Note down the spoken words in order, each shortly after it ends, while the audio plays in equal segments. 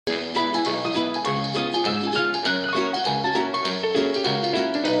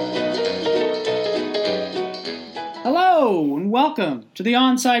and welcome to the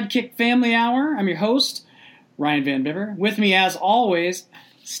Onside Kick Family Hour. I'm your host, Ryan Van Bibber. With me, as always,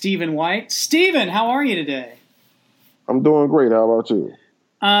 Stephen White. Stephen, how are you today? I'm doing great. How about you?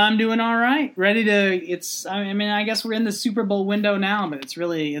 I'm doing all right. Ready to. I guess we're in the Super Bowl window now, but it's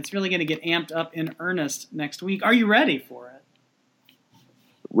really going to get amped up in earnest next week. Are you ready for it?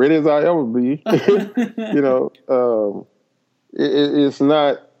 Ready as I ever be. It's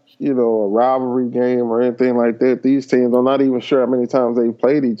not, a rivalry game or anything like that. These teams, I'm not even sure how many times they've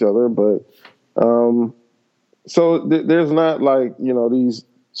played each other, but there's not like, these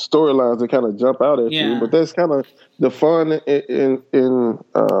storylines that kind of jump out at you. But that's kind of the fun in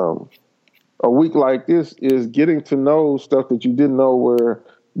a week like this is getting to know stuff that you didn't know where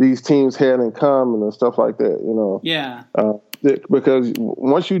these teams had in common and stuff like that, Yeah. Because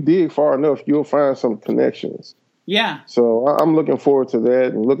once you dig far enough, you'll find some connections. Yeah. So I'm looking forward to that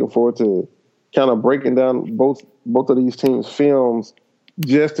and looking forward to kind of breaking down both of these teams' films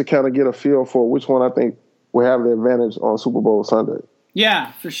just to kind of get a feel for which one I think will have the advantage on Super Bowl Sunday.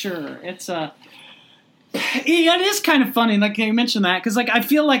 Yeah, for sure. It is kind of funny, like you mentioned that, because I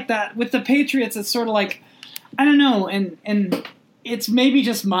feel like that with the Patriots, it's sort of like, I don't know, and it's maybe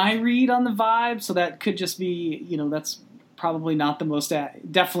just my read on the vibe, so that could just be, that's probably not the most,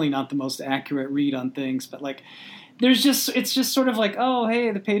 definitely not the most accurate read on things, but it's just sort of like, oh,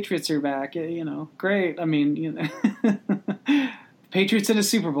 hey, the Patriots are back, great. I mean, Patriots in a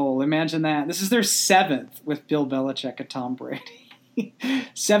Super Bowl, imagine that. This is their 7th with Bill Belichick and Tom Brady.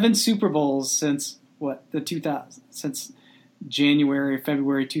 7 Super Bowls since since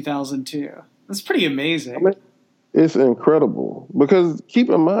February 2002. That's pretty amazing. I mean, it's incredible because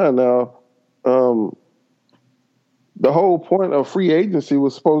keep in mind now, the whole point of free agency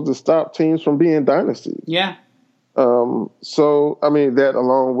was supposed to stop teams from being dynasties. Yeah. So I mean that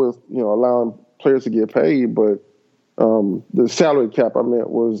along with allowing players to get paid, but the salary cap I meant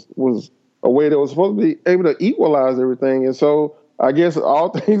was a way that was supposed to be able to equalize everything, and so I guess all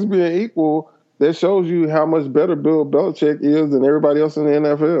things being equal, that shows you how much better Bill Belichick is than everybody else in the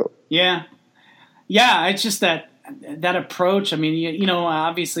NFL. Yeah. It's just that approach. I mean,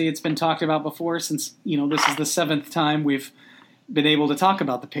 obviously it's been talked about before since, this is the 7th time we've been able to talk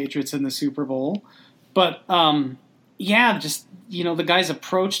about the Patriots in the Super Bowl. But, just, the guy's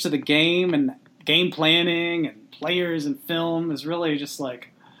approach to the game and game planning and players and film is really just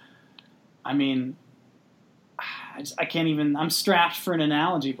I can't even, I'm strapped for an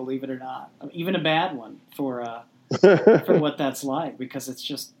analogy, believe it or not. Even a bad one for what that's like, because it's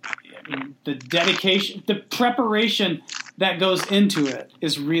just, the dedication, the preparation that goes into it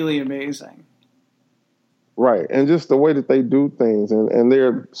is really amazing. Right. And just the way that they do things and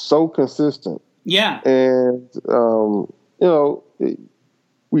they're so consistent. Yeah. And,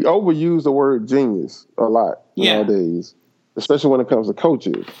 we overuse the word genius a lot nowadays, especially when it comes to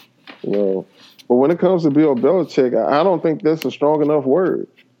coaches, But when it comes to Bill Belichick, I don't think that's a strong enough word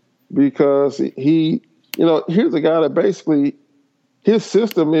because he, here's a guy that basically his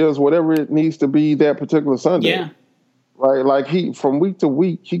system is whatever it needs to be that particular Sunday. Yeah. Right. Like he, from week to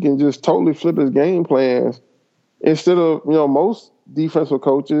week, he can just totally flip his game plans instead of, most defensive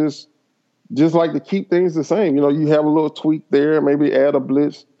coaches just like to keep things the same. You have a little tweak there, maybe add a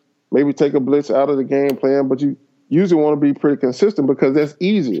blitz, maybe take a blitz out of the game plan, but you usually want to be pretty consistent because that's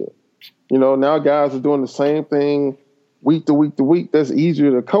easier. Now guys are doing the same thing week to week to week. That's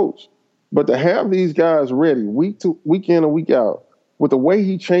easier to coach. But to have these guys ready week in and week out with the way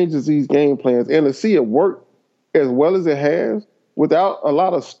he changes these game plans and to see it work as well as it has without a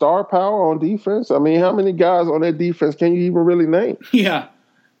lot of star power on defense. I mean, how many guys on that defense can you even really name? Yeah.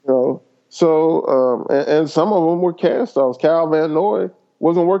 So and some of them were cast-offs. Kyle Van Noy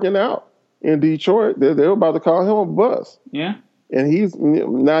wasn't working out in Detroit. They were about to call him a bust. Yeah. And he's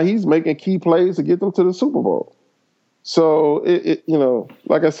making key plays to get them to the Super Bowl. So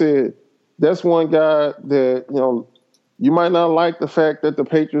like I said, that's one guy that you might not like the fact that the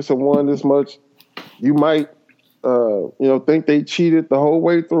Patriots have won this much. You might think they cheated the whole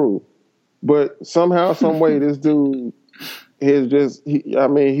way through, but somehow, some way, this dude is just.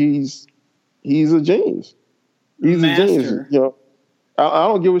 He's a genius. He's a genius. I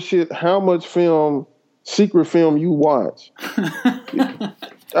don't give a shit how much secret film you watch.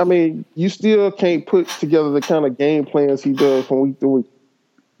 I mean, you still can't put together the kind of game plans he does from week to week.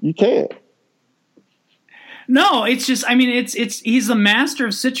 You can't. No, it's just, he's the master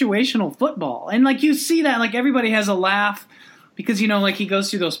of situational football. And you see that, everybody has a laugh because, he goes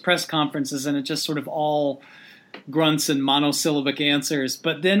through those press conferences and it just sort of all grunts and monosyllabic answers.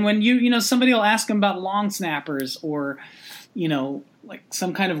 But then when somebody will ask him about long snappers or, like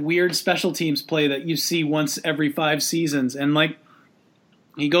some kind of weird special teams play that you see once every 5 seasons, and like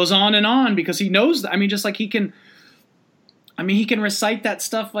he goes on and on because he knows that. I mean, just like he can recite that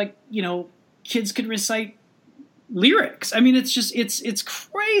stuff like, you know, kids could recite lyrics. I mean, it's just it's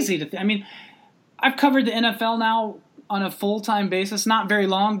crazy to think. I mean, I've covered the NFL now on a full-time basis, not very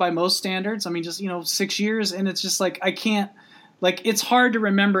long by most standards. I mean, just, you know, 6 years, and it's just like I can't, like, it's hard to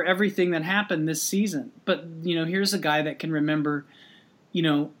remember everything that happened this season. But, you know, here's a guy that can remember, you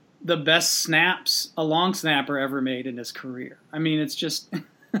know, the best snaps a long snapper ever made in his career. I mean, it's just to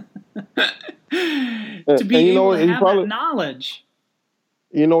be able to have that knowledge.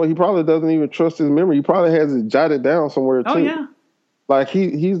 You know, he probably doesn't even trust his memory. He probably has it jotted down somewhere, too. Oh, yeah. Like,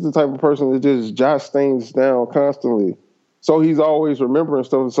 he's the type of person that just jots things down constantly. So he's always remembering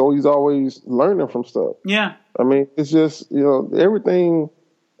stuff. So he's always learning from stuff. Yeah. I mean, it's just, you know, everything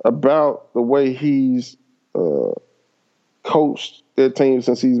about the way he's coached that team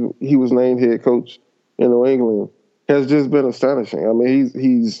since he was named head coach in New England has just been astonishing. I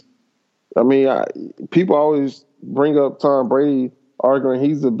mean, people always bring up Tom Brady, arguing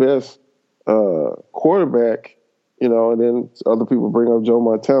he's the best quarterback, you know, and then other people bring up Joe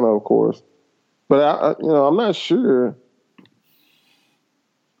Montana, of course. But I'm not sure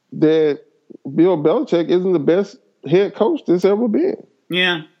that Bill Belichick isn't the best head coach there's ever been.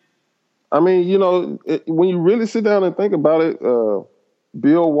 Yeah. I mean, you know, when you really sit down and think about it,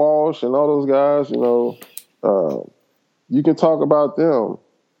 Bill Walsh and all those guys, you know, you can talk about them.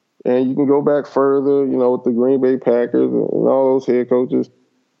 And you can go back further, you know, with the Green Bay Packers and all those head coaches.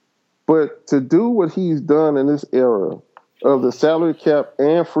 But to do what he's done in this era of the salary cap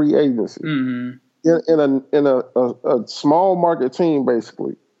and free agency in a small market team,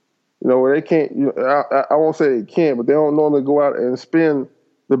 basically, you know, where they can't, you know, I won't say they can't, but they don't normally go out and spend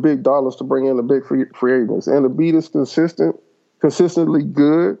the big dollars to bring in the big free agents. And to be this consistently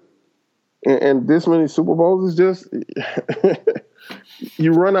good, and this many Super Bowls is just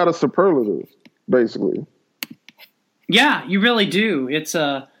you run out of superlatives, basically. Yeah, you really do. It's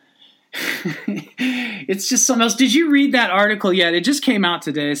it's just something else. Did you read that article yet? It just came out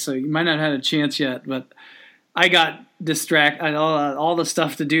today, so you might not have had a chance yet. But I got distracted. All the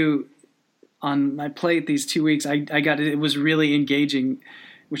stuff to do on my plate these 2 weeks. I got it. It was really engaging,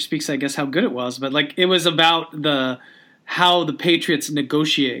 which speaks, I guess, how good it was. But like, it was about how the Patriots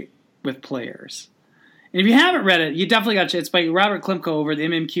negotiate with players. And if you haven't read it, you definitely got to. It's by Robert Klimko over the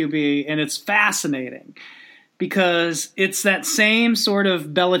MMQB, and it's fascinating because it's that same sort of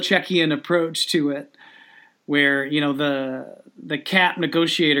Belichickian approach to it, where, you know, the cap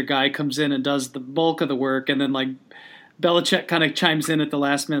negotiator guy comes in and does the bulk of the work, and then like Belichick kind of chimes in at the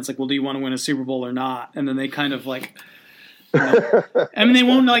last minute. It's like, well, do you want to win a Super Bowl or not? And then they kind of like, you know, I mean, they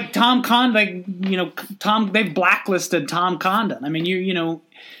won't, like Tom Condon, like, you know, they've blacklisted Tom Condon. I mean,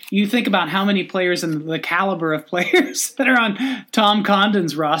 you think about how many players and the caliber of players that are on Tom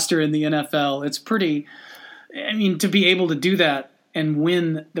Condon's roster in the NFL. It's pretty, I mean, to be able to do that and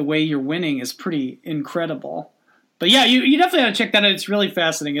win the way you're winning is pretty incredible. But yeah, you definitely got to check that out. It's really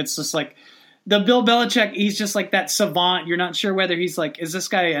fascinating. It's just like the Bill Belichick, he's just like that savant. You're not sure whether he's like, is this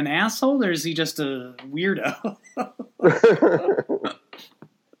guy an asshole or is he just a weirdo?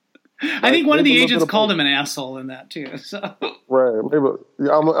 I think one of the agents called him an asshole in that too. So. Right. Maybe,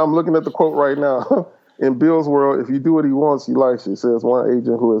 I'm looking at the quote right now. In Bill's world, if you do what he wants, he likes you, says one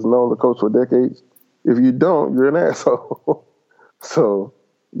agent who has known the coach for decades. If you don't, you're an asshole. So,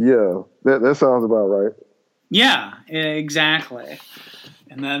 yeah, that sounds about right. Yeah, exactly.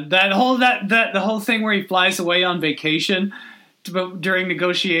 And then the whole thing where he flies away on vacation during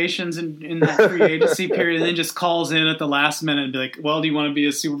negotiations in that free agency period, and then just calls in at the last minute and be like, well, do you want to be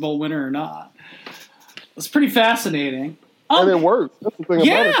a Super Bowl winner or not? It's pretty fascinating. And it works. That's the thing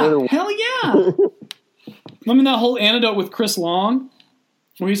about it. Hell yeah. I mean, that whole anecdote with Chris Long,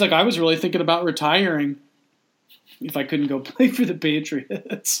 where he's like, I was really thinking about retiring if I couldn't go play for the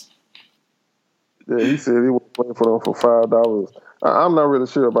Patriots. Yeah, he said he was playing for them for $5. I'm not really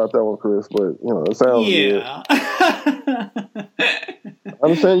sure about that one, Chris, but, you know, it sounds good. I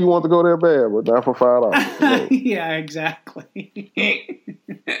understand you want to go there bad, but not for $5. Yeah, exactly.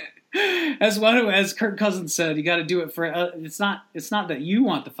 As Kirk Cousins said, you got to do it for. It's not that you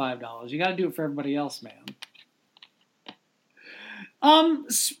want the $5. You got to do it for everybody else, man.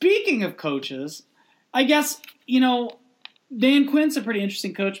 Speaking of coaches, I guess, you know, Dan Quinn's a pretty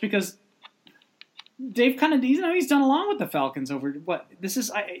interesting coach because Dave kind of, you know, he's done along with the Falcons over what this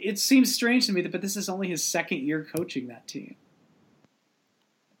is. It seems strange to me but this is only his second year coaching that team.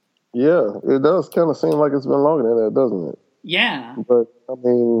 Yeah, it does kind of seem like it's been longer than that, doesn't it? Yeah. But I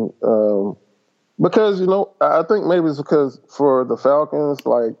mean, Because, I think maybe it's because for the Falcons,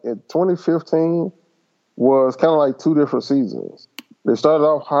 like in 2015 was kind of like two different seasons. They started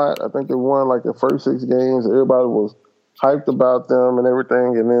off hot. I think they won like the first 6 games. Everybody was hyped about them and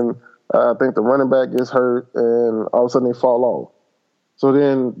everything. And then I think the running back gets hurt and all of a sudden they fall off. So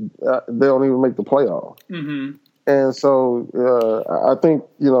then they don't even make the playoff. Mm-hmm. And so I think,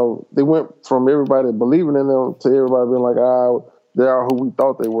 they went from everybody believing in them to everybody being like, they are who we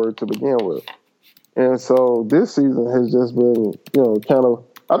thought they were to begin with. And so this season has just been, kind of,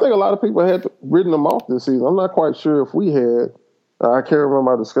 I think a lot of people had written them off this season. I'm not quite sure if we had. I can't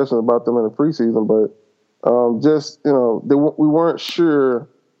remember our discussion about them in the preseason, but we weren't sure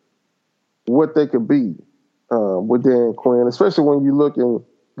what they could be with Dan Quinn, especially when you look and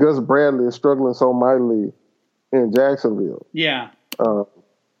Gus Bradley is struggling so mightily in Jacksonville. Yeah.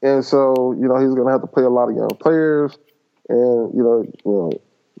 And so, he's going to have to play a lot of young players. And,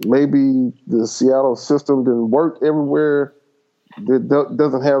 maybe the Seattle system didn't work everywhere. It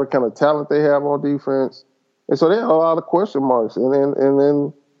doesn't have the kind of talent they have on defense. And so they have a lot of question marks. And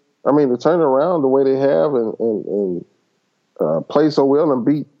then, to turn around the way they have and play so well and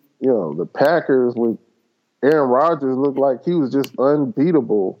beat, the Packers with Aaron Rodgers looked like he was just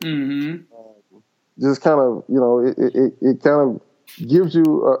unbeatable. Mm-hmm. Just kind of, it kind of gives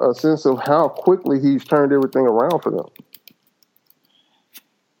you a sense of how quickly he's turned everything around for them.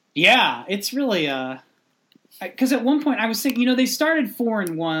 Yeah, it's really because at one point I was thinking, they started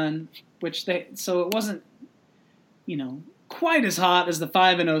 4-1, so it wasn't, quite as hot as the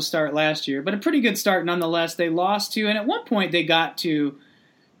 5-0 start last year, but a pretty good start nonetheless. They lost to, and at one point they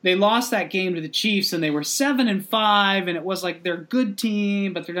lost that game to the Chiefs, and they were 7-5, and it was like they're a good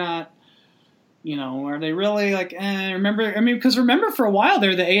team, but they're not. Are they really like? Because remember for a while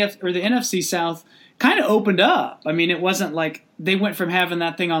there, the NFC South kind of opened up. It wasn't like they went from having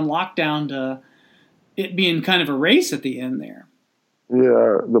that thing on lockdown to it being kind of a race at the end there.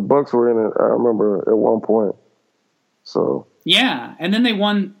 Yeah, the Bucs were in it, I remember, at one point. So yeah, and then they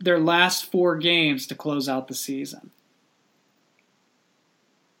won their last 4 games to close out the season.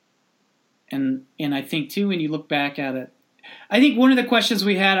 And I think too, when you look back at it, I think one of the questions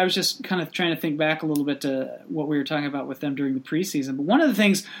we had, I was just kind of trying to think back a little bit to what we were talking about with them during the preseason. But one of the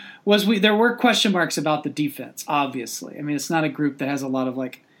things was there were question marks about the defense, obviously. It's not a group that has a lot of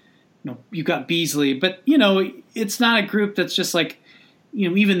you got Beasley, but, it's not a group that's just like,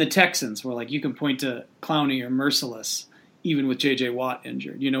 even the Texans where you can point to Clowney or Merciless, even with J.J. Watt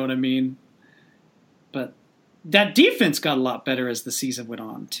injured. You know what I mean? But that defense got a lot better as the season went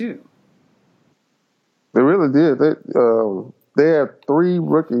on, too. They really did. They had 3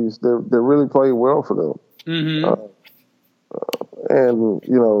 rookies that really played well for them. Mm-hmm. And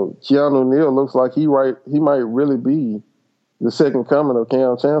Keanu Neal looks like he might really be the second coming of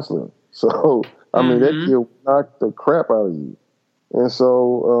Cam Chancellor. So that kid knocked the crap out of you. And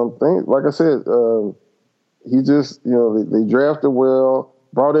so like I said, he just they drafted well,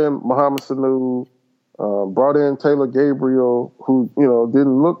 brought in Mohamed Sanu, brought in Taylor Gabriel, who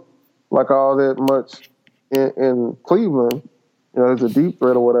didn't look like all that much in Cleveland, as a deep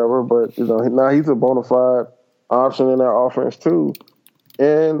threat or whatever, but now he's a bona fide option in that offense too.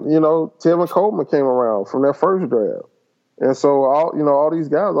 And Tevin Coleman came around from that first draft, and so all these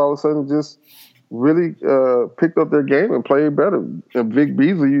guys all of a sudden just really picked up their game and played better. And Vic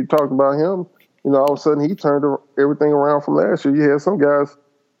Beasley, you talked about him, all of a sudden he turned everything around from last year. You had some guys,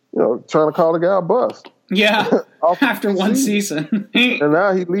 trying to call the guy a bust. Yeah, after one season. And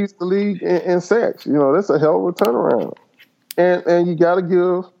now he leads the league in sacks. That's a hell of a turnaround. And you got to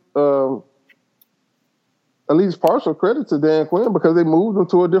give at least partial credit to Dan Quinn because they moved him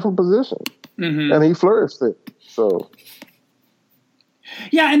to a different position. Mm-hmm. And he flourished it. So.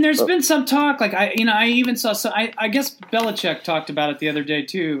 Yeah, and there's been some talk, I even saw, I guess Belichick talked about it the other day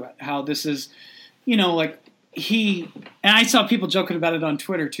too, how this is, and I saw people joking about it on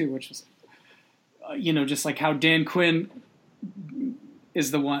Twitter too, which was, just like how Dan Quinn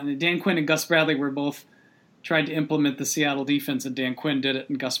is the one. Dan Quinn and Gus Bradley were both tried to implement the Seattle defense, and Dan Quinn did it,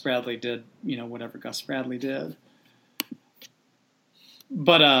 and Gus Bradley did, whatever Gus Bradley did.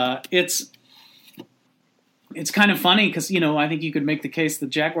 But it's kind of funny because, I think you could make the case the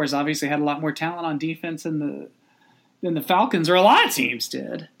Jaguars obviously had a lot more talent on defense than the Falcons, or a lot of teams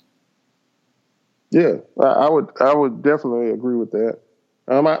did. Yeah, I would definitely agree with that.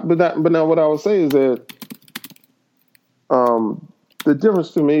 But now what I would say is that the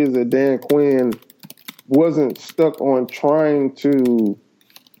difference to me is that Dan Quinn wasn't stuck on trying to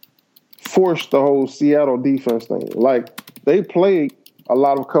force the whole Seattle defense thing. They played a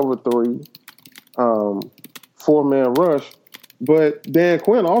lot of cover 3, 4-man rush, But Dan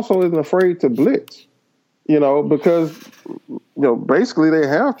Quinn also isn't afraid to blitz, because basically they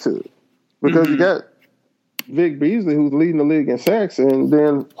have to, because you got Vic Beasley who's leading the league in sacks, and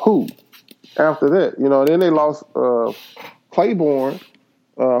then who after that? Then they lost Claiborne,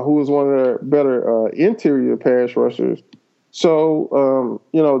 who was one of their better interior pass rushers. So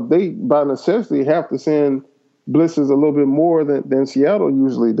they by necessity have to send blitzes a little bit more than Seattle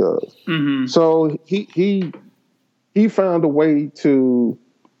usually does. Mm-hmm. So he found a way to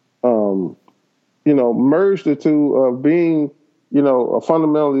merge the two of being a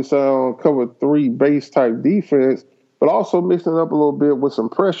fundamentally sound cover 3 base type defense, but also mixing it up a little bit with some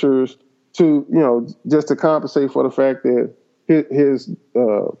pressures to just to compensate for the fact that his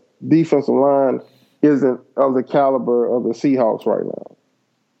defensive line isn't of the caliber of the Seahawks right now.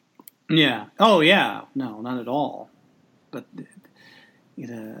 Yeah. Oh, yeah. No, not at all. But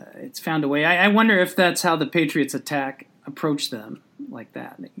it's found a way. I wonder if that's how the Patriots approach them like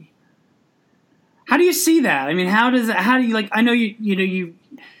that. How do you see that? I mean, how do you like? I know you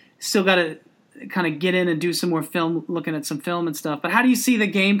still got to kind of get in and do some more film, looking at some film and stuff. But how do you see the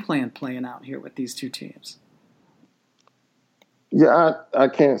game plan playing out here with these two teams? Yeah, I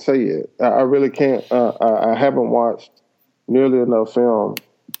can't say it. I really can't. I haven't watched nearly enough film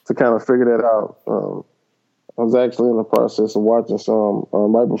to kind of figure that out. I was actually in the process of watching some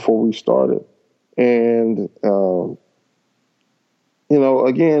right before we started. And,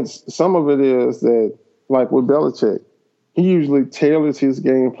 again, some of it is that, like with Belichick, he usually tailors his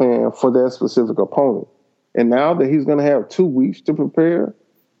game plan for that specific opponent. And now that he's going to have 2 weeks to prepare,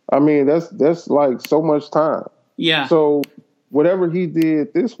 I mean, that's like so much time. Yeah. So whatever he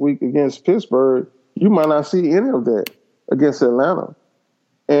did this week against Pittsburgh, you might not see any of that against Atlanta.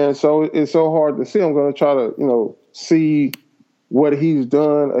 And so it's so hard to see. I'm going to try to, see what he's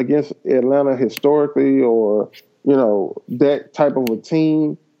done against Atlanta historically, or, that type of a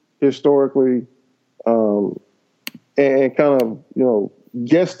team historically, and kind of,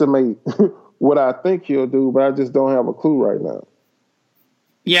 guesstimate what I think he'll do, but I just don't have a clue right now.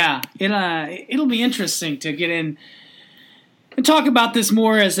 Yeah, it'll be interesting to get in and talk about this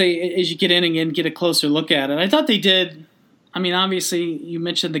more as you get in and get a closer look at it. I thought they did. I mean, obviously, you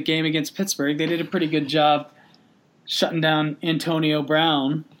mentioned the game against Pittsburgh. They did a pretty good job shutting down Antonio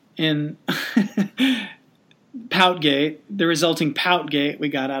Brown in Poutgate, the resulting Poutgate we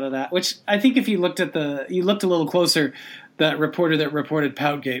got out of that, which I think if you looked a little closer, that reporter that reported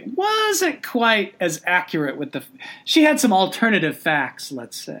Poutgate wasn't quite as accurate with she had some alternative facts,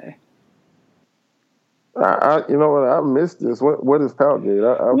 let's say. You know what? I missed this. What is Poutgate?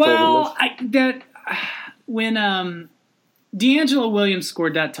 When D'Angelo Williams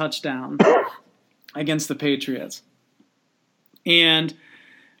scored that touchdown against the Patriots, and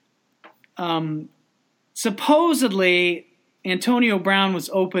supposedly Antonio Brown was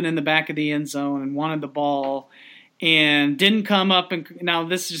open in the back of the end zone and wanted the ball and didn't come up. And now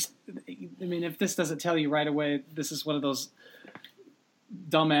this is, if this doesn't tell you right away, this is one of those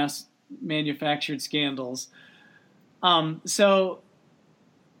dumbass manufactured scandals. So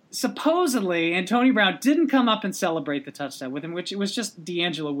supposedly Antonio Brown didn't come up and celebrate the touchdown with him, which it was just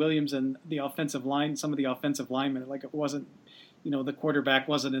D'Angelo Williams and the offensive line, some of the offensive linemen. Like it wasn't, the quarterback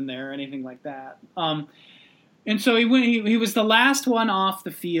wasn't in there or anything like that. And so he was the last one off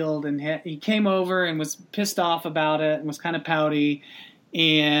the field, and he came over and was pissed off about it and was kind of pouty.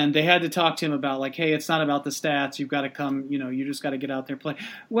 And they had to talk to him about, like, hey, it's not about the stats. You've got to come, you just got to get out there and play.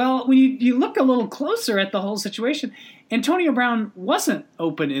 Well, when you look a little closer at the whole situation, Antonio Brown wasn't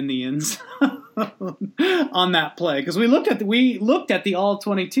open in the end zone on that play, because we looked at the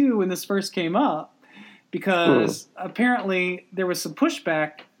all-22 when this first came up, because apparently there was some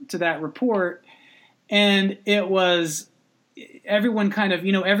pushback to that report, and it was everyone kind of,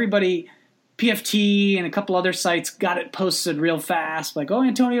 everybody, PFT and a couple other sites got it posted real fast, like, oh,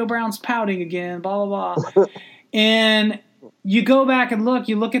 Antonio Brown's pouting again, blah, blah, blah. And you go back and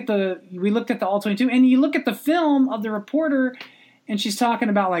we looked at the all-22, and you look at the film of the reporter, and she's talking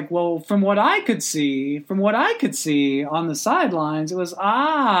about, like, well, from what I could see on the sidelines, it was,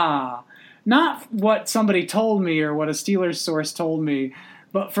 not what somebody told me or what a Steelers source told me,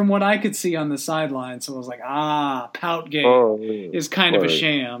 but from what I could see on the sidelines. So I was like, Poutgate is kind of a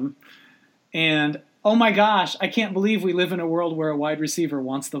sham. And, oh my gosh, I can't believe we live in a world where a wide receiver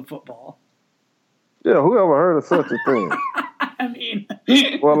wants the football. Yeah, who ever heard of such a thing? I mean...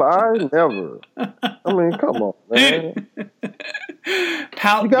 Well, I never. I mean, come on, man.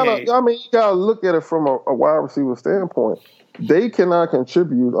 Poutgate. You gotta look at it from a wide receiver standpoint. They cannot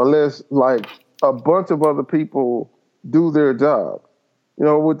contribute unless, like, a bunch of other people do their job.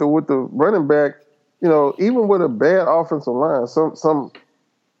 With the running back, even with a bad offensive line, some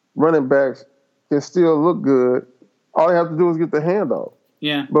running backs can still look good. All they have to do is get the handoff.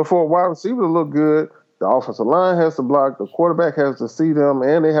 Yeah. But for a wide receiver to look good, the offensive line has to block, the quarterback has to see them,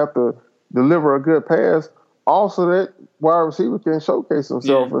 and they have to deliver a good pass. Also, that wide receiver can showcase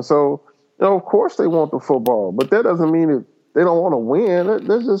himself. Yeah. And so, of course they want the football, but that doesn't mean that they don't want to win.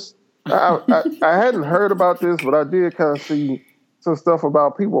 That's just I hadn't heard about this, but I did kind of see some stuff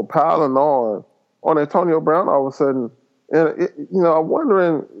about people piling on Antonio Brown all of a sudden. And, I'm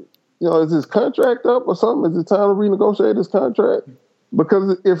wondering, is his contract up or something? Is it time to renegotiate his contract?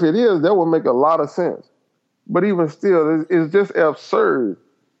 Because if it is, that would make a lot of sense. But even still, it's just absurd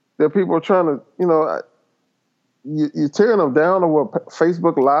that people are trying to, you're tearing them down over a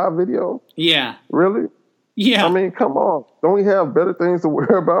Facebook Live video? Yeah. Really? Yeah. I mean, come on. Don't we have better things to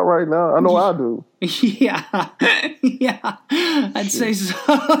worry about right now? I know I do. Yeah. Yeah. I'd say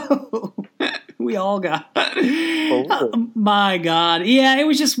so. We all got my God. Yeah, it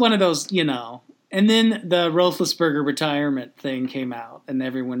was just one of those, And then the Roethlisberger retirement thing came out, and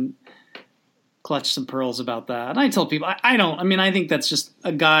everyone clutched some pearls about that. And I told people, I think that's just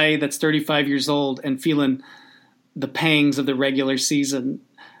a guy that's 35 years old and feeling the pangs of the regular season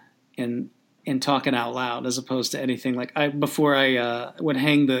and talking out loud, as opposed to anything like before I would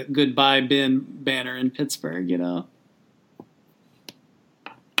hang the "Goodbye Ben" banner in Pittsburgh.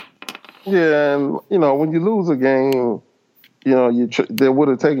 Yeah, and when you lose a game, they would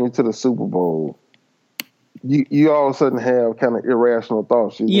have taken you to the Super Bowl. You all of a sudden have kind of irrational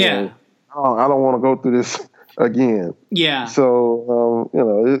thoughts. I don't want to go through this again. Yeah. So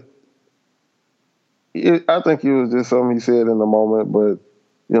I think it was just something he said in the moment, but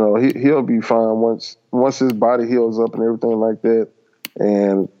he'll be fine once his body heals up and everything like that,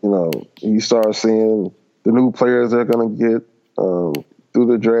 and you start seeing the new players they're going to get through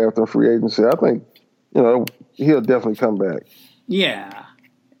the draft and free agency. I think he'll definitely come back. Yeah,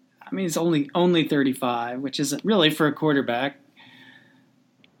 I mean, he's only 35, which isn't really for a quarterback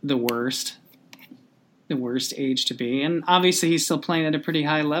the worst age to be, and obviously he's still playing at a pretty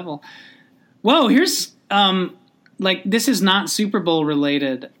high level. Whoa, here's this is not Super Bowl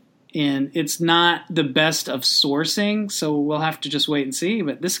related, and it's not the best of sourcing, so we'll have to just wait and see.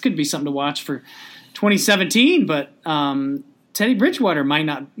 But this could be something to watch for 2017. But Teddy Bridgewater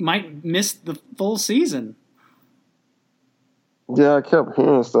might miss the full season. Yeah, I kept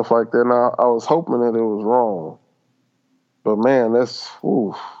hearing stuff like that, and I was hoping that it was wrong. But man, that's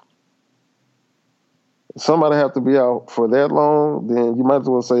somebody have to be out for that long, then you might as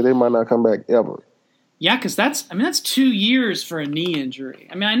well say they might not come back ever. Yeah, because that's 2 years for a knee injury.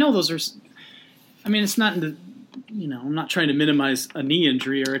 I mean, I know those are. I mean, it's not I'm not trying to minimize a knee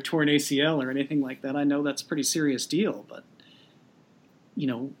injury or a torn ACL or anything like that. I know that's a pretty serious deal, but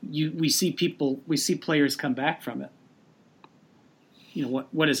we see players come back from it.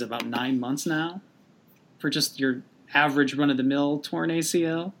 What is it, about 9 months now for just your average run-of-the-mill torn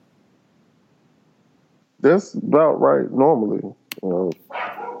ACL? That's about right normally.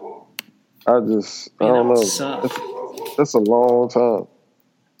 I don't know. That's a long time.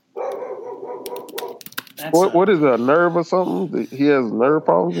 What is it, a nerve or something? He has nerve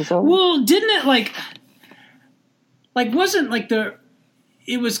problems or something? Well, didn't it wasn't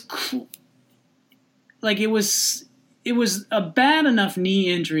it was a bad enough knee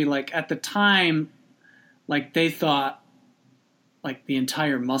injury, at the time, they thought the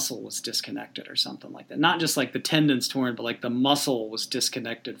entire muscle was disconnected or something like that. Not just the tendons torn, but the muscle was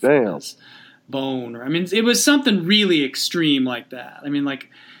disconnected from his bone. Or it was something really extreme like that. I mean,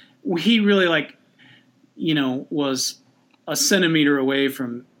 he really was a centimeter away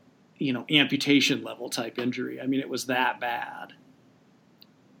from amputation level type injury. I mean, it was that bad.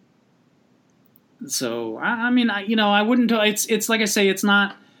 So I wouldn't. It's like I say, it's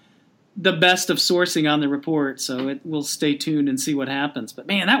not the best of sourcing on the report, so we'll stay tuned and see what happens. But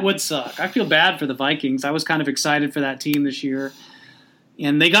man, that would suck. I feel bad for the Vikings. I was kind of excited for that team this year,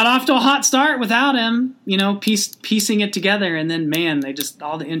 and they got off to a hot start without him. Piecing it together, and then man,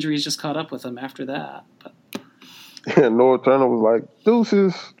 all the injuries just caught up with them after that. But and Noah Turner was like,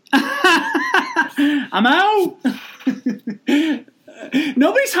 "Deuces, I'm out."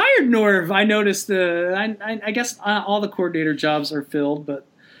 Nobody's hired Norv. I noticed I guess all the coordinator jobs are filled, but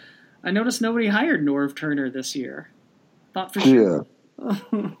I noticed nobody hired Norv Turner this year. Thought for sure. Yeah.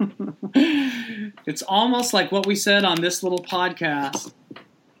 It's almost like what we said on this little podcast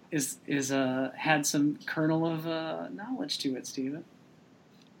is had some kernel of knowledge to it, Steven.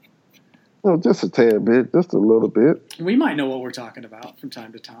 No, just a tad bit, just a little bit. We might know what we're talking about from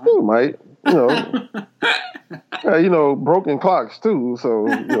time to time. We might, Broken clocks too. So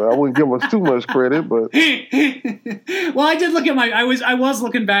I wouldn't give us too much credit, but well, I did look at I was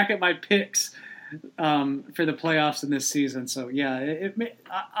looking back at my picks for the playoffs in this season. So yeah,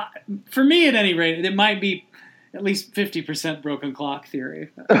 for me at any rate, it might be at least 50% broken clock theory.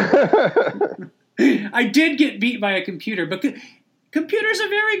 I did get beat by a computer, but computers are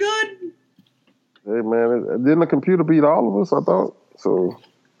very good. Hey man, didn't the computer beat all of us? I thought so.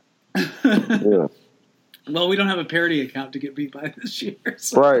 Yeah. Well, we don't have a parody account to get beat by this year.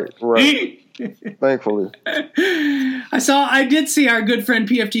 So. Right. Thankfully. I did see our good friend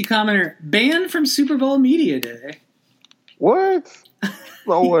PFT commenter banned from Super Bowl Media Day. What?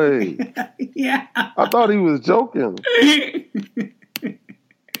 No way. Yeah. I thought he was joking.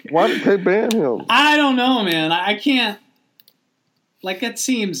 Why did they ban him? I don't know, man. I can't. Like, it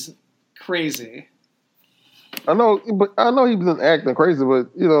seems crazy. I know he wasn't acting crazy,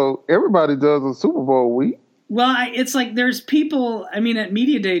 but everybody does a Super Bowl week. Well, it's like there's people. I mean, at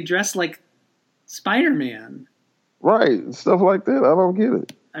Media Day dressed like Spider-Man, right? Stuff like that. I don't get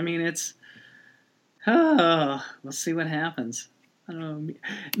it. I mean, it's. We'll see what happens. I don't know.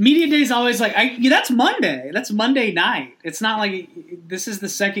 Media Day is always like, that's Monday. That's Monday night. It's not like this is the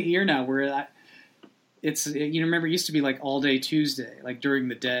second year now where it's. Remember, it used to be like all day Tuesday, like during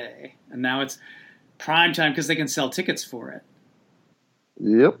the day, and now it's prime time because they can sell tickets for it.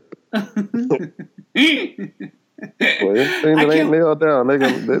 Yep. Well, anything that ain't nailed down,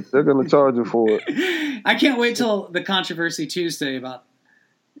 they're gonna charge you for it. I can't wait till the controversy Tuesday about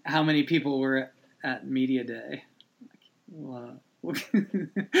how many people were at Media Day. We'll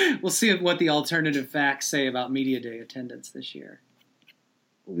see what the alternative facts say about Media Day attendance this year.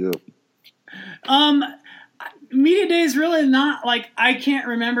 Yep. Media Day is really not like I can't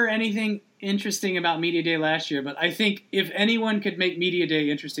remember anything interesting about Media Day last year, but I think if anyone could make Media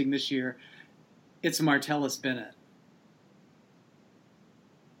Day interesting this year, it's Martellus Bennett.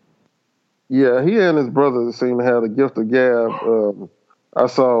 Yeah, he and his brother seem to have the gift of gab. I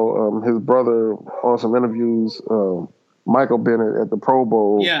saw his brother on some interviews, Michael Bennett at the Pro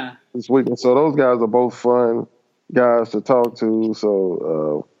Bowl this weekend. So those guys are both fun guys to talk to.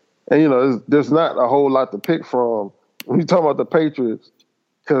 So, there's not a whole lot to pick from when you talk about the Patriots.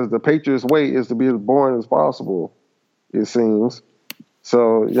 Because the Patriots' way is to be as boring as possible, it seems.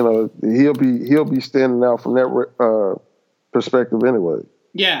 So he'll be standing out from that perspective anyway.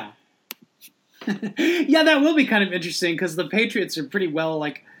 Yeah, yeah, that will be kind of interesting because the Patriots are pretty well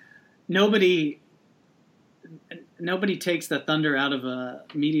like nobody takes the thunder out of a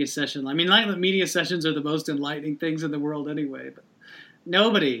media session. I mean, like the media sessions are the most enlightening things in the world anyway, but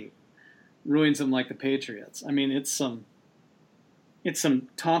nobody ruins them like the Patriots. I mean, it's some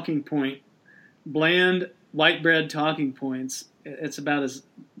talking point, bland white bread talking points. It's about as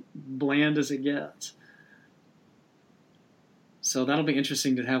bland as it gets. So that'll be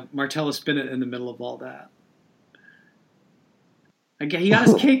interesting to have Martellus Bennett in the middle of all that. Again, he got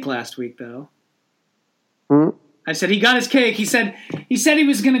his cake last week, though. I said he got his cake. He said he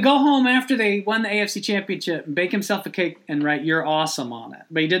was going to go home after they won the AFC Championship and bake himself a cake and write "You're awesome" on it.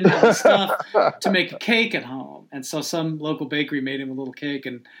 But he didn't have the stuff to make a cake at home, and so some local bakery made him a little cake,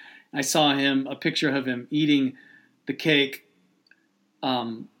 and I saw a picture of him eating the cake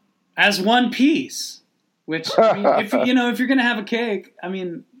as one piece. Which, I mean, if you're going to have a cake, I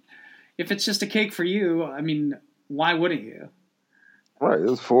mean, if it's just a cake for you, I mean, why wouldn't you? Right,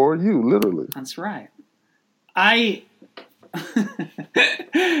 it's for you, literally. That's right. I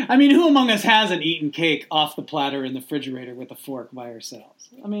mean, who among us hasn't eaten cake off the platter in the refrigerator with a fork by ourselves?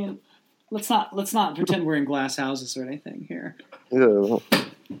 I mean, let's not pretend we're in glass houses or anything here. Yeah,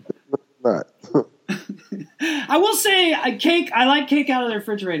 not. I will say, I like cake out of the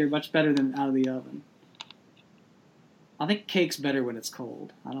refrigerator much better than out of the oven. I think cake's better when it's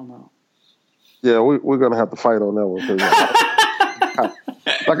cold. I don't know. Yeah, we're gonna have to fight on that one.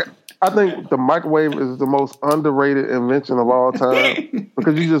 I think the microwave is the most underrated invention of all time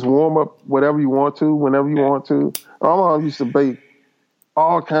because you just warm up whatever you want to, whenever you want to. My mom used to bake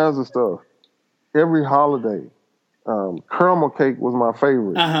all kinds of stuff every holiday. Caramel cake was my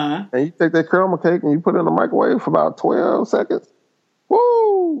favorite. Uh-huh. And you take that caramel cake and you put it in the microwave for about 12 seconds.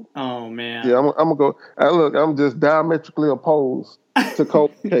 Woo! Oh, man. Yeah, I'm going to go. Look, I'm just diametrically opposed to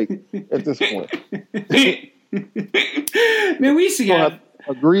cold cake at this point. Man, we used to have...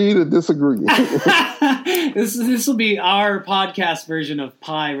 Agree to disagree. This will be our podcast version of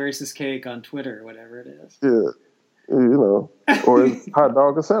pie versus cake on Twitter or whatever it is. Yeah. Or it's hot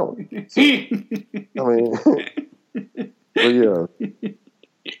dog or sandwich. So, I mean, but yeah.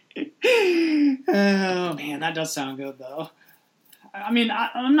 Oh, man, that does sound good, though. I mean,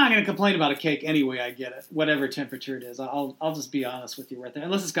 I'm not going to complain about a cake anyway. I get it, whatever temperature it is. I'll just be honest with you right there,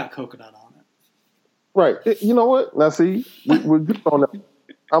 unless it's got coconut on it. Right. You know what? Now, see, we're good on that.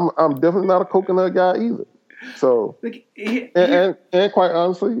 I'm definitely not a coconut guy either. So, and quite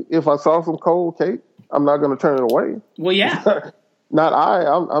honestly, if I saw some cold cake, I'm not going to turn it away. Well, yeah. I'm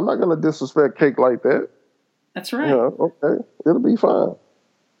not going to disrespect cake like that. That's right. Okay, it'll be fine.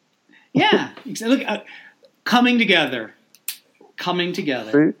 Yeah. Look, coming together.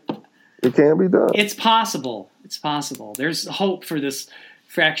 See, it can be done. It's possible. There's hope for this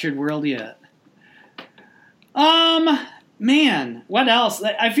fractured world yet. Man, what else?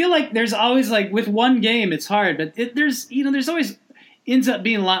 I feel like there's always, like, with one game, it's hard, but there's always ends up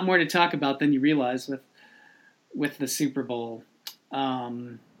being a lot more to talk about than you realize with the Super Bowl.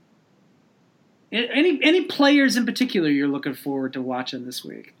 Any players in particular you're looking forward to watching this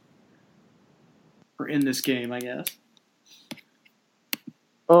week? Or in this game, I guess.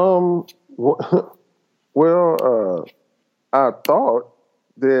 Well, I thought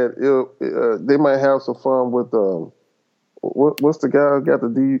that they might have some fun with what's the guy who got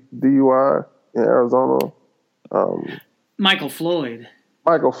the DUI in Arizona? Michael Floyd.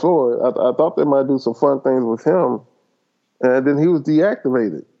 I thought they might do some fun things with him, and then he was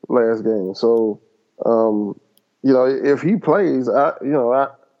deactivated last game. So, if he plays, I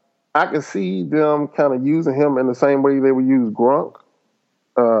can see them kind of using him in the same way they would use Gronk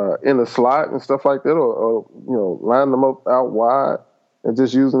in the slot and stuff like that, or line them up out wide and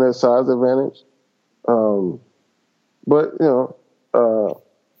just using their size advantage. But I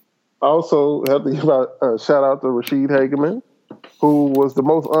also have to give a shout out to Rashid Hageman, who was the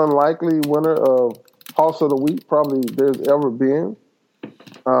most unlikely winner of Hoss of the Week probably there's ever been.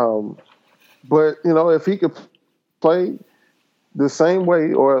 But if he could play the same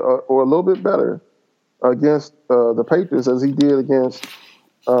way or a little bit better against the Patriots as he did against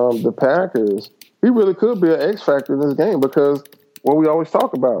the Packers, he really could be an X factor in this game, because what we always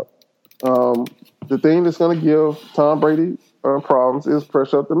talk about, the thing that's going to give Tom Brady problems is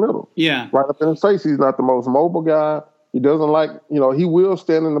pressure up the middle. Yeah. Right up in his face. He's not the most mobile guy. He doesn't like, he will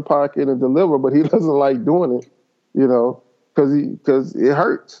stand in the pocket and deliver, but he doesn't like doing it, because it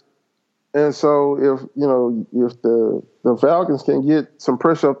hurts. And so if the Falcons can get some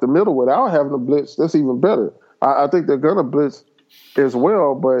pressure up the middle without having to blitz, that's even better. I think they're going to blitz as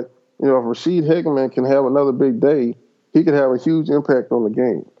well, but if Rashid Hageman can have another big day, he could have a huge impact on the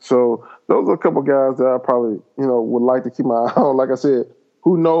game. So those are a couple guys that I probably, would like to keep my eye on. Like I said,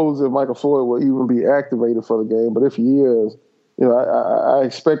 who knows if Michael Floyd will even be activated for the game, but if he is, I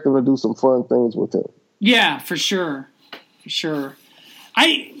expect them to do some fun things with him. Yeah, for sure.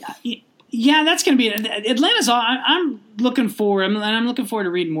 Yeah, that's going to be Atlanta's. I'm looking forward. I'm looking forward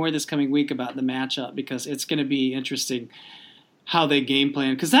to reading more this coming week about the matchup, because it's going to be interesting how they game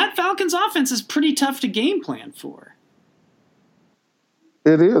plan. Because that Falcons offense is pretty tough to game plan for.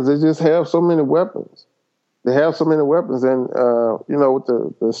 It is. They just have so many weapons. And with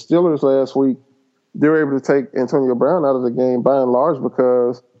the Steelers last week, they were able to take Antonio Brown out of the game by and large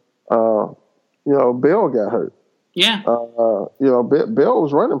because Bell got hurt. Yeah. Bell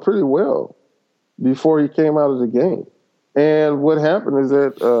was running pretty well before he came out of the game. And what happened is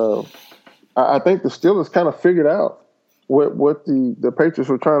that I think the Steelers kind of figured out what the Patriots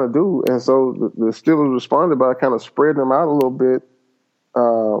were trying to do. And so the Steelers responded by kind of spreading them out a little bit,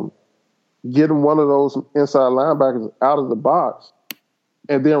 getting one of those inside linebackers out of the box,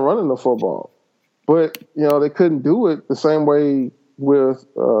 and then running the football. But, they couldn't do it the same way with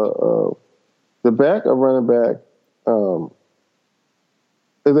the backup running back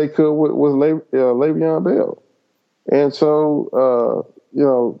as they could with Le'Veon Bell. And so,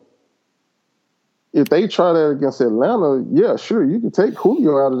 if they try that against Atlanta, yeah, sure, you can take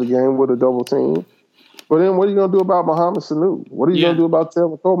Julio out of the game with a double team. But then what are you going to do about Mohamed Sanu? What are you going to do about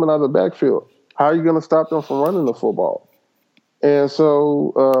Tevin Coleman out of the backfield? How are you going to stop them from running the football? And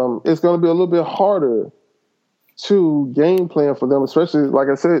so it's going to be a little bit harder to game plan for them, especially, like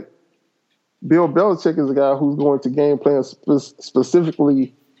I said, Bill Belichick is a guy who's going to game plan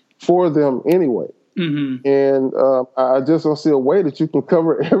specifically for them anyway. Mm-hmm. And I just don't see a way that you can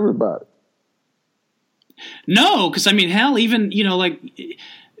cover everybody. No, because, hell, even,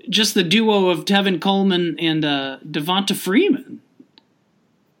 just the duo of Tevin Coleman and Devonta Freeman.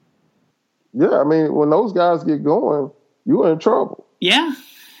 Yeah, when those guys get going, you're in trouble. Yeah.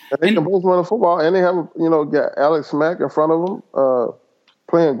 And they can both run the football, and they have, got Alex Mack in front of them,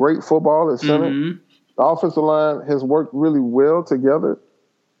 playing great football at center. Mm-hmm. The offensive line has worked really well together.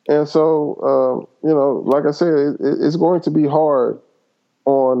 And so, like I said, it's going to be hard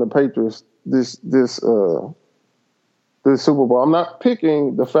on the Patriots this the Super Bowl. I'm not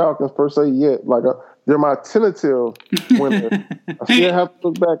picking the Falcons per se yet. Like they're my tentative winner. I still have to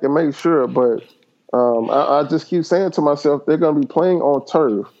look back and make sure, but I just keep saying to myself, they're going to be playing on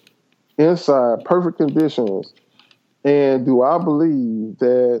turf, inside, perfect conditions. And do I believe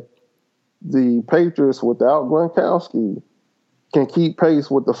that the Patriots without Gronkowski can keep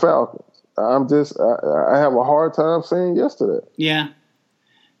pace with the Falcons? I have a hard time saying yes to that. Yeah.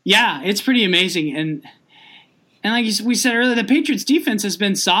 Yeah, it's pretty amazing. And like we said earlier, the Patriots defense has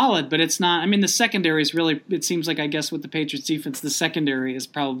been solid, but it's not, I mean, the secondary is really, it seems like, I guess with the Patriots defense, the secondary is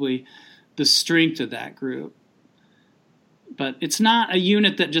probably the strength of that group. But it's not a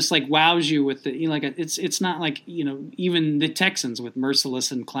unit that just like wows you with the, it's not like, even the Texans with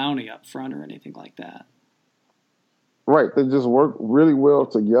Mercilus and Clowney up front or anything like that. Right. They just work really well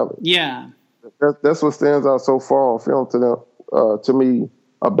together. Yeah. That's what stands out so far on film to me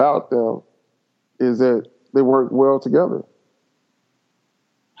about them, is that they work well together.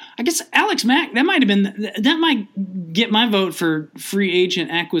 I guess Alex Mack, that might get my vote for free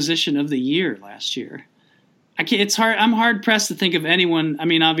agent acquisition of the year last year. I'm hard pressed to think of anyone. I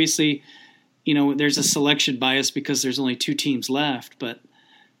mean, obviously, there's a selection bias because there's only 2 teams left,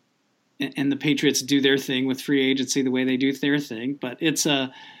 and the Patriots do their thing with free agency the way they do their thing. But it's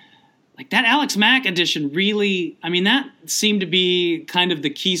like that Alex Mack addition really, I mean, that seemed to be kind of the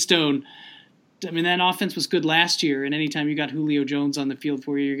keystone. I mean, that offense was good last year, and anytime you got Julio Jones on the field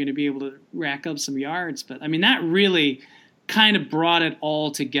for you, you're going to be able to rack up some yards. But, I mean, that really kind of brought it all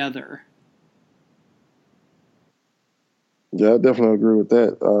together. Yeah, I definitely agree with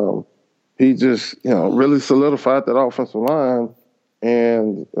that. He just, really solidified that offensive line.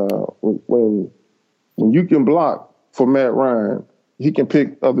 And when you can block for Matt Ryan, he can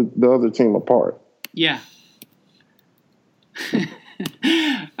pick the other team apart. Yeah.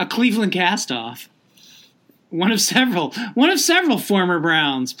 A Cleveland cast-off. One of several former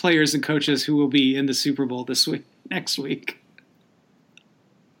Browns players and coaches who will be in the Super Bowl next week.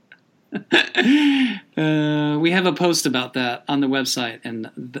 We have a post about that on the website,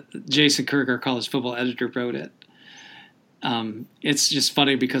 and Jason Kirk, our college football editor, wrote it. It's just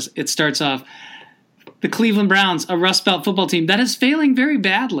funny because it starts off, the Cleveland Browns, a Rust Belt football team that is failing very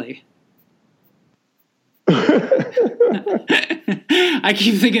badly. I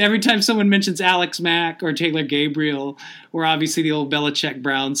keep thinking every time someone mentions Alex Mack or Taylor Gabriel or obviously the old Belichick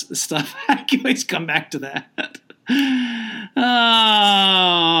Browns stuff, I can always come back to that.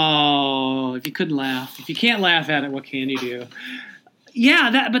 Oh, if you couldn't laugh. If you can't laugh at it, what can you do?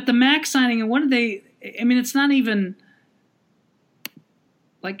 Yeah, but the Mack signing, and what did they – I mean, it's not even –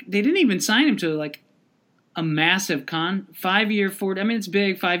 like, they didn't even sign him to, like, a massive 5-year, it's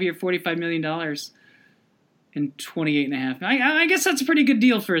big, 5-year, $45 million and 28.5. I guess that's a pretty good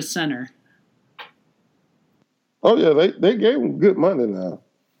deal for a center. Oh, yeah, they gave him good money now.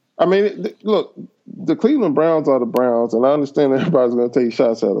 I mean, look, the Cleveland Browns are the Browns, and I understand everybody's going to take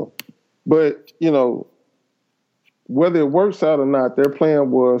shots at them. But, whether it works out or not, their plan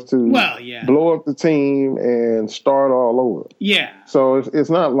was to blow up the team and start all over. Yeah. So it's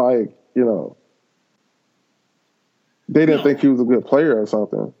not like, they didn't think he was a good player or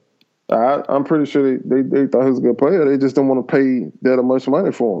something. I'm pretty sure they thought he was a good player. They just didn't want to pay that much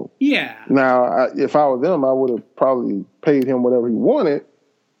money for him. Yeah. Now, if I were them, I would have probably paid him whatever he wanted.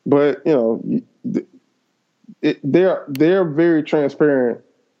 But, they're very transparent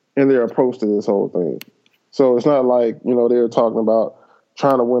in their approach to this whole thing. So it's not like, they were talking about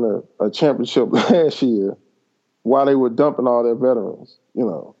trying to win a championship last year while they were dumping all their veterans,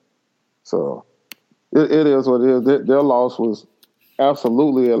 So it is what it is. Their loss was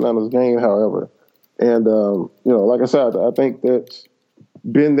absolutely Atlanta's gain, however. And, like I said, I think that's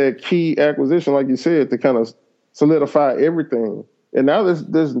been that key acquisition, like you said, to kind of solidify everything. And now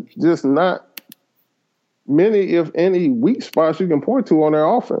there's just not many, if any, weak spots you can point to on their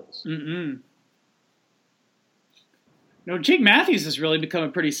offense. Mm-mm. No, Jake Matthews has really become a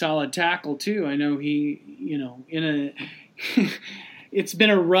pretty solid tackle too. I know he, it's been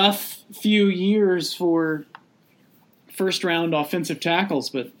a rough few years for first round offensive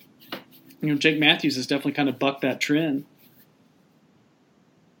tackles, but Jake Matthews has definitely kind of bucked that trend.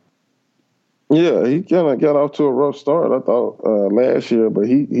 Yeah, he kind of got off to a rough start, I thought, last year, but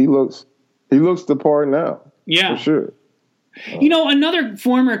he looks the part now. Yeah, for sure. Another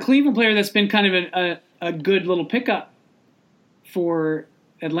former Cleveland player that's been kind of a good little pickup for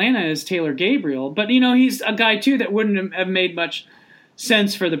Atlanta is Taylor Gabriel, but he's a guy too that wouldn't have made much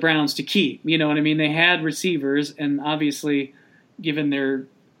sense for the Browns to keep. You know what I mean? They had receivers, and obviously, given their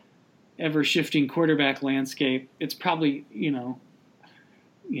ever-shifting quarterback landscape, it's probably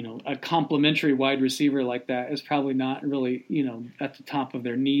a complimentary wide receiver like that is probably not really, at the top of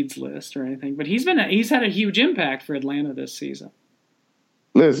their needs list or anything. But he's had a huge impact for Atlanta this season.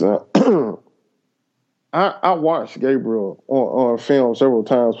 Listen, I watched Gabriel on film several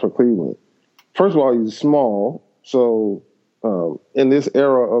times for Cleveland. First of all, he's small, so in this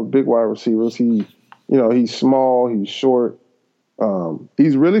era of big wide receivers, he's small, he's short,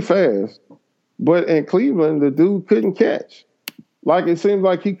 he's really fast. But in Cleveland, the dude couldn't catch. Like, it seemed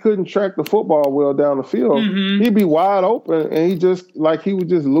like he couldn't track the football well down the field. Mm-hmm. He'd be wide open, and he would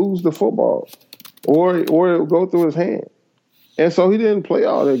just lose the football, or it would go through his hand. And so he didn't play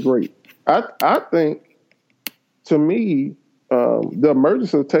all that great. I think, to me, the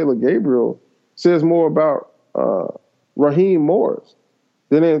emergence of Taylor Gabriel says more about Raheem Morris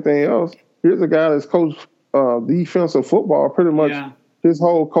than anything else. Here's a guy that's coached defensive football pretty much his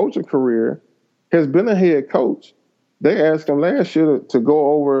whole coaching career, has been a head coach. They asked him last year to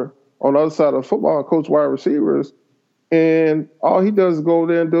go over on the other side of football and coach wide receivers, and all he does is go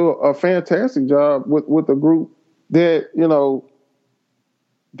there and do a fantastic job with a group that,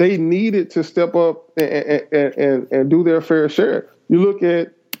 they needed to step up and do their fair share. You look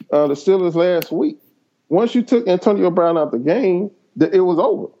at the Steelers last week. Once you took Antonio Brown out the game, it was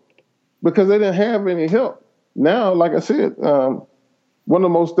over because they didn't have any help. Now, like I said, one of the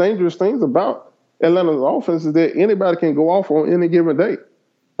most dangerous things about Atlanta's offense is that anybody can go off on any given day.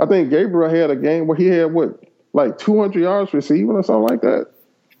 I think Gabriel had a game where he had, 200 yards receiving or something like that.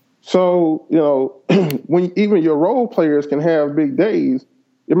 So, when even your role players can have big days,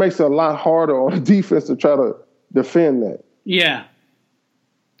 it makes it a lot harder on the defense to try to defend that. Yeah.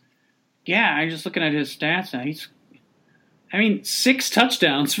 Yeah, I'm just looking at his stats now. 6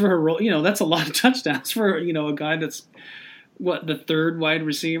 touchdowns for a role. That's a lot of touchdowns for, a guy that's, the third wide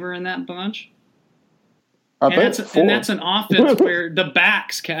receiver in that bunch? And that's an offense where the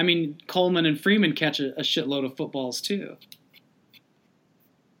backs Coleman and Freeman catch a shitload of footballs too.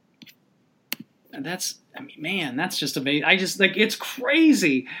 And that's just amazing. It's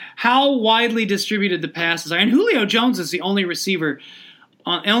crazy how widely distributed the passes are. And Julio Jones is the only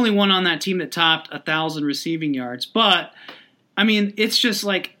only one on that team that topped 1,000 receiving yards. But, it's just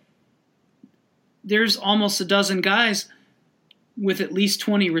there's almost a dozen guys with at least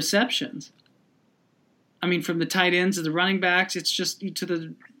 20 receptions. From the tight ends to the running backs, it's just to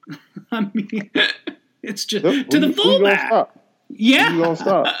the it's just to the fullback. Yeah. Who's gonna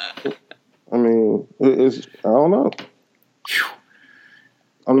stop? I don't know.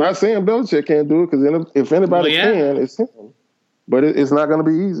 I'm not saying Belichick can't do it, because if anybody can, it's him. But it's not going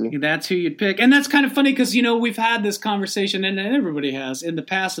to be easy. That's who you'd pick. And that's kind of funny because, we've had this conversation, and everybody has, in the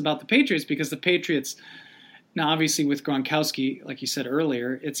past about the Patriots, because the Patriots, now obviously with Gronkowski, like you said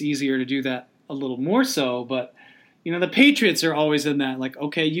earlier, it's easier to do that a little more so. But, the Patriots are always in that,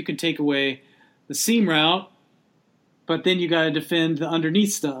 okay, you can take away the seam route, but then you got to defend the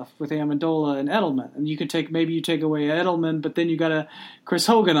underneath stuff with Amendola and Edelman. And you can take away Edelman, but then you got Chris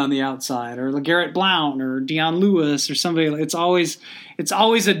Hogan on the outside, or LeGarrette Blount, or Deion Lewis, or somebody. It's always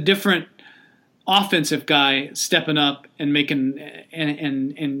a different offensive guy stepping up and making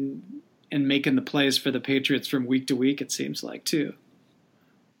and making the plays for the Patriots from week to week. It seems like too.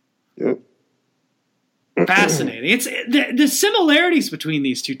 Yep. Fascinating. It's the similarities between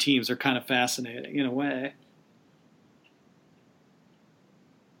these two teams are kind of fascinating in a way.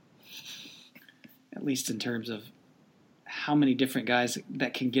 At least in terms of how many different guys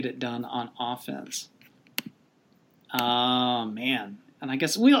that can get it done on offense. Oh, man. And I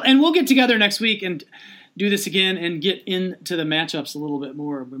guess we'll get together next week and do this again and get into the matchups a little bit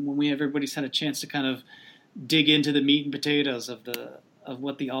more when everybody's had a chance to kind of dig into the meat and potatoes of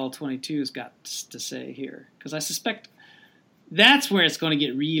what the All-22's got to say here. Because I suspect that's where it's going to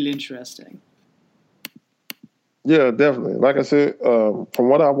get real interesting. Yeah, definitely. Like I said, from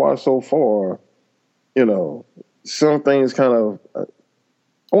what I've watched so far, some things kind of, I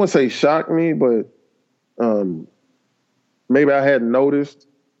wouldn't say shocked me, but maybe I hadn't noticed.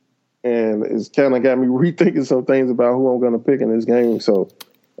 And it's kind of got me rethinking some things about who I'm going to pick in this game. So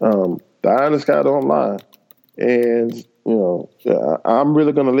the eye in the sky don't lie. And, I'm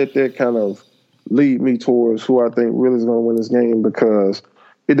really going to let that kind of lead me towards who I think really is going to win this game, because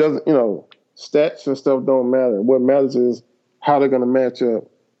it doesn't, stats and stuff don't matter. What matters is how they're going to match up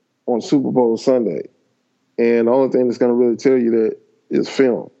on Super Bowl Sunday. And the only thing that's going to really tell you that is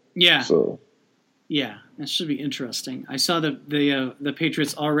film. Yeah. So. Yeah, that should be interesting. I saw the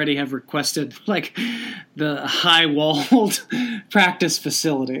Patriots already have requested the high-walled practice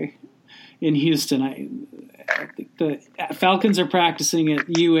facility in Houston. I think the Falcons are practicing at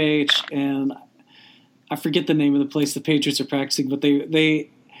UH, and I forget the name of the place the Patriots are practicing, but they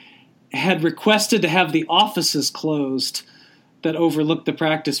had requested to have the offices closed that overlook the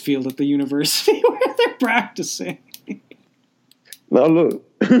practice field at the university where they're practicing. Now look,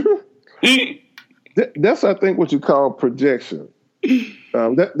 that's I think what you call projection.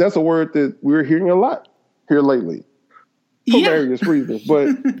 That's a word that we're hearing a lot here lately for various reasons. But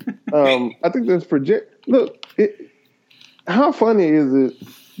I think there's project. Look, how funny is it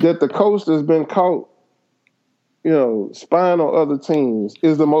that the coach that's been caught, spying on other teams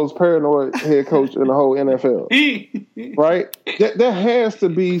is the most paranoid head coach in the whole NFL, right? That has to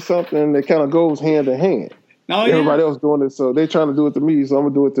be something that kind of goes hand in hand. Oh, Everybody else doing it, so they're trying to do it to me, so I'm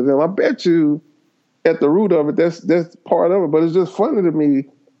gonna do it to them. I bet you, at the root of it, that's part of it. But it's just funny to me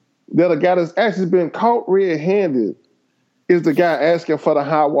that a guy that's actually been caught red-handed is the guy asking for the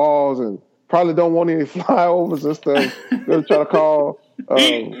high walls and probably don't want any flyovers and stuff. They'll try to call,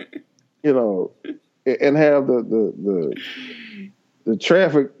 and have the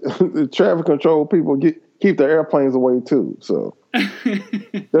traffic control people keep the airplanes away too. So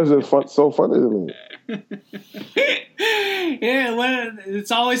that's just so funny to me. Yeah, well,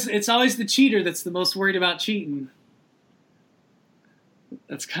 it's always the cheater that's the most worried about cheating.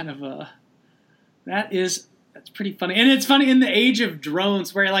 That's kind of that's pretty funny. And it's funny in the age of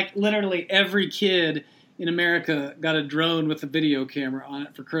drones where like literally every kid in America got a drone with a video camera on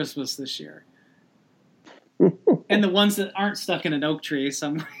it for Christmas this year. And the ones that aren't stuck in an oak tree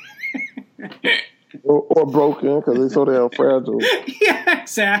somewhere. or broken because they so damn fragile. Yeah,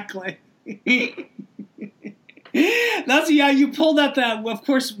 exactly. You pulled out that. Of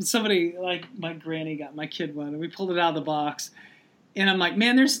course, somebody like my granny got my kid one, and we pulled it out of the box. And I'm like,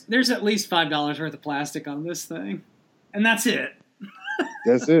 man, there's at least $5 worth of plastic on this thing, and that's it.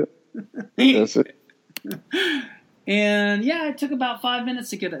 That's it. That's it. And yeah, it took about 5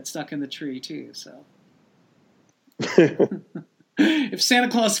 minutes to get it stuck in the tree too. So, if Santa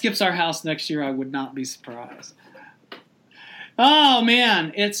Claus skips our house next year, I would not be surprised. Oh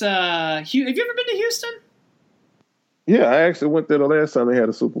man, it's have you ever been to Houston? Yeah, I actually went there the last time they had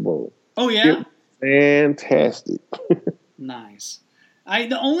a Super Bowl. Oh yeah, fantastic. Nice.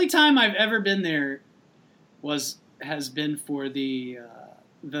 The only time I've ever been there has been for the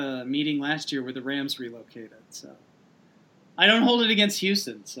meeting last year where the Rams relocated. So I don't hold it against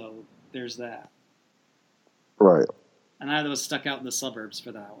Houston. So there's that. Right. And I was stuck out in the suburbs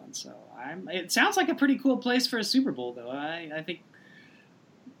for that one. So it sounds like a pretty cool place for a Super Bowl, though. I think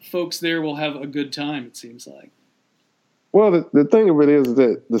folks there will have a good time. It seems like. Well, the thing of it is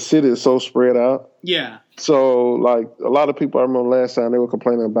that the city is so spread out. Yeah. So, like, a lot of people, I remember last time they were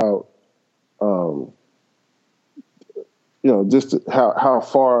complaining about, just how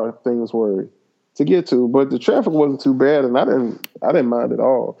far things were to get to. But the traffic wasn't too bad, and I didn't mind at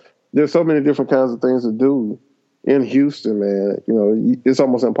all. There's so many different kinds of things to do in Houston, man. It's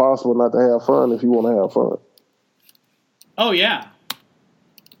almost impossible not to have fun if you want to have fun. Oh yeah.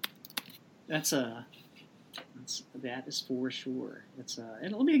 That is for sure.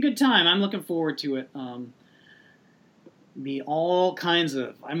 It'll be a good time. I'm looking forward to it. Be all kinds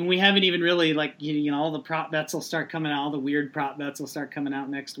of. I mean, we haven't even really all the prop bets will start coming out. All the weird prop bets will start coming out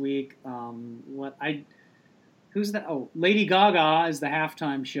next week. Who's that? Oh, Lady Gaga is the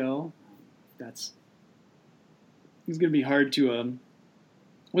halftime show. It's gonna be hard to.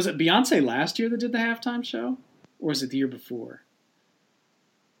 Was it Beyonce last year that did the halftime show, or was it the year before?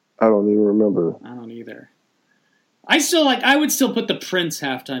 I don't even remember. I don't either. I would still put the Prince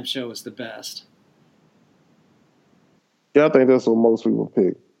halftime show as the best. Yeah, I think that's what most people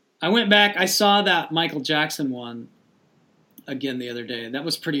pick. I went back. I saw that Michael Jackson one again the other day. That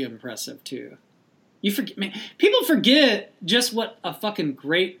was pretty impressive too. People forget just what a fucking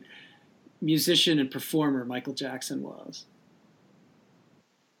great musician and performer Michael Jackson was.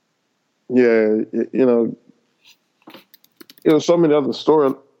 Yeah, so many other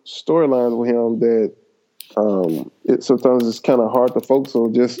storylines with him that. Sometimes it's kind of hard to focus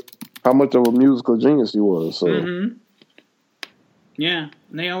on just how much of a musical genius he was. So, yeah,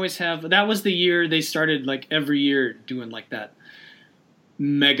 and they always have. That was the year they started every year doing that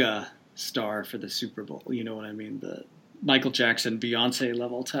mega star for the Super Bowl. You know what I mean? The Michael Jackson, Beyonce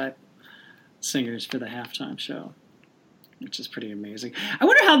level type singers for the halftime show, which is pretty amazing. I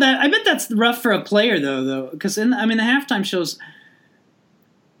wonder how that. I bet that's rough for a player though, because the halftime shows.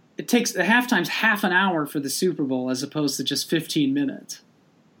 It takes the halftime's half an hour for the Super Bowl as opposed to just 15 minutes.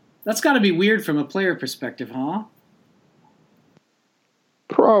 That's got to be weird from a player perspective, huh?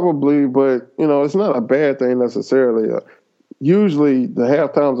 Probably, but it's not a bad thing necessarily. Usually, the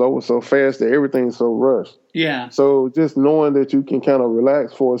halftime's over so fast that everything's so rushed. Yeah. So just knowing that you can kind of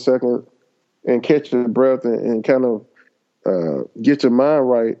relax for a second and catch your breath and kind of get your mind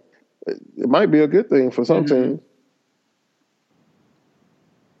right, it might be a good thing for some Mm-hmm. teams.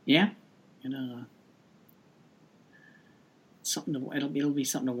 Yeah, and it'll be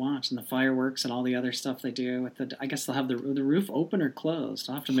something to watch, and the fireworks and all the other stuff they do with I guess they'll have the roof open or closed.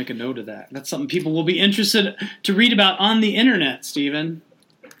 I'll have to make a note of that. That's something people will be interested to read about on the internet, Stephen.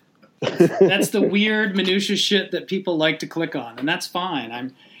 That's the weird minutia shit that people like to click on, and that's fine.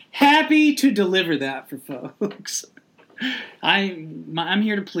 I'm happy to deliver that for folks. I'm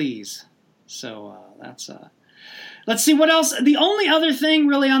here to please. So that's Let's see what else. The only other thing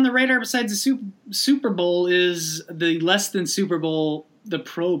really on the radar besides the Super Bowl is the less than Super Bowl, the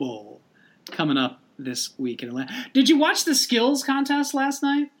Pro Bowl, coming up this week in Atlanta. Did you watch the skills contest last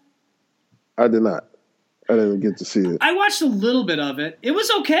night? I did not. I didn't get to see it. I watched a little bit of it. It was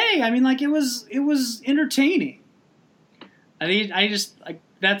okay. I mean, like it was entertaining.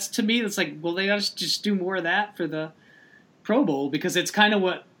 That's to me. That's like, well, they gotta just do more of that for the Pro Bowl because it's kind of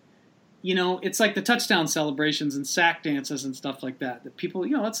what. It's like the touchdown celebrations and sack dances and stuff like that. That people,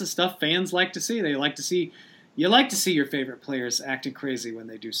 that's the stuff fans like to see. You like to see your favorite players acting crazy when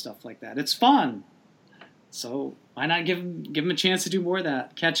they do stuff like that. It's fun. So why not give them a chance to do more of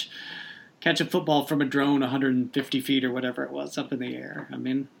that? Catch a football from a drone 150 feet or whatever it was up in the air. I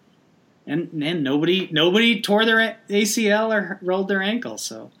mean, and nobody tore their ACL or rolled their ankle.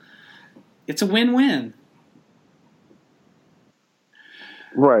 So it's a win-win.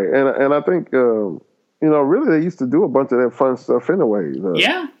 Right, and I think really they used to do a bunch of that fun stuff anyway.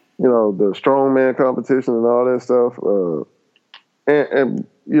 Yeah. The strongman competition and all that stuff. And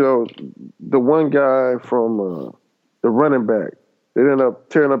the one guy from the running back, they ended up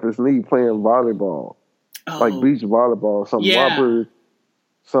tearing up his knee playing volleyball, like beach volleyball or something. Yeah. Robert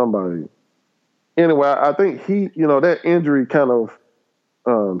somebody. Anyway, I think he, that injury kind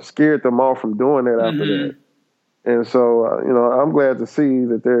of scared them off from doing that after that. And so, I'm glad to see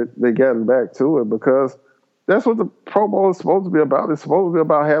that they gotten back to it because that's what the Pro Bowl is supposed to be about. It's supposed to be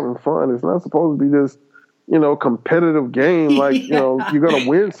about having fun. It's not supposed to be this, competitive game like, you're going to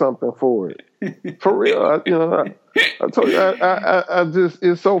win something for it. For real. I told you, I just,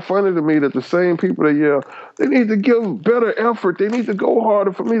 it's so funny to me that the same people that yell, they need to give better effort. They need to go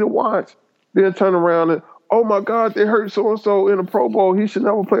harder for me to watch. Then turn around and, oh my God, they hurt so-and-so in the Pro Bowl. He should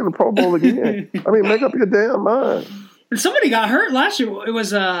never play in the Pro Bowl again. I mean, make up your damn mind. Somebody got hurt last year. It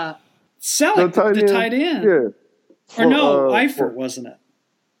was Selleck, the tight end. Yeah. Eifert, wasn't it?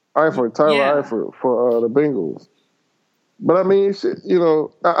 Tyler Eifert for the Bengals. But I mean,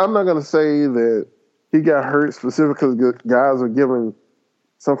 I'm not going to say that he got hurt specifically because guys are giving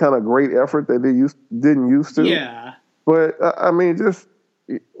some kind of great effort that they didn't used to. Yeah. But, I mean, just...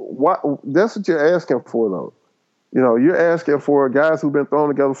 that's what you're asking for, though. You're asking for guys who've been thrown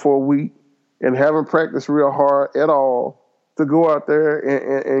together for a week and haven't practiced real hard at all to go out there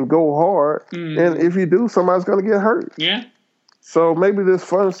and go hard. And if you do, somebody's going to get hurt. Yeah. So maybe this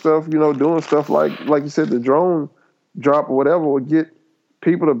fun stuff, doing stuff like you said, the drone drop or whatever will get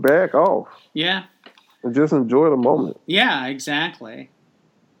people to back off. Yeah. And just enjoy the moment. Yeah, exactly.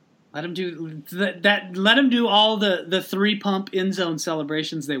 Let them do that. Let them do all the 3-pump end zone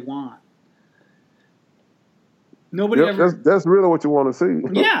celebrations they want. That's really what you want to see.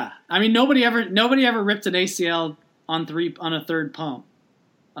 Yeah, I mean nobody ever ripped an ACL on a third pump.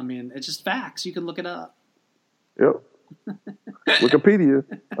 I mean it's just facts. You can look it up. Yep. Wikipedia.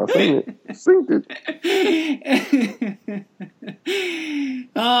 I've seen it. Synced it.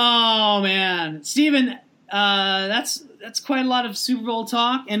 Oh man, Stephen. That's quite a lot of Super Bowl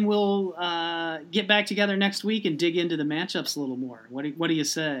talk, and we'll get back together next week and dig into the matchups a little more. What do you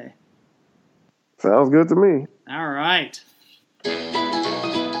say? Sounds good to me. All right.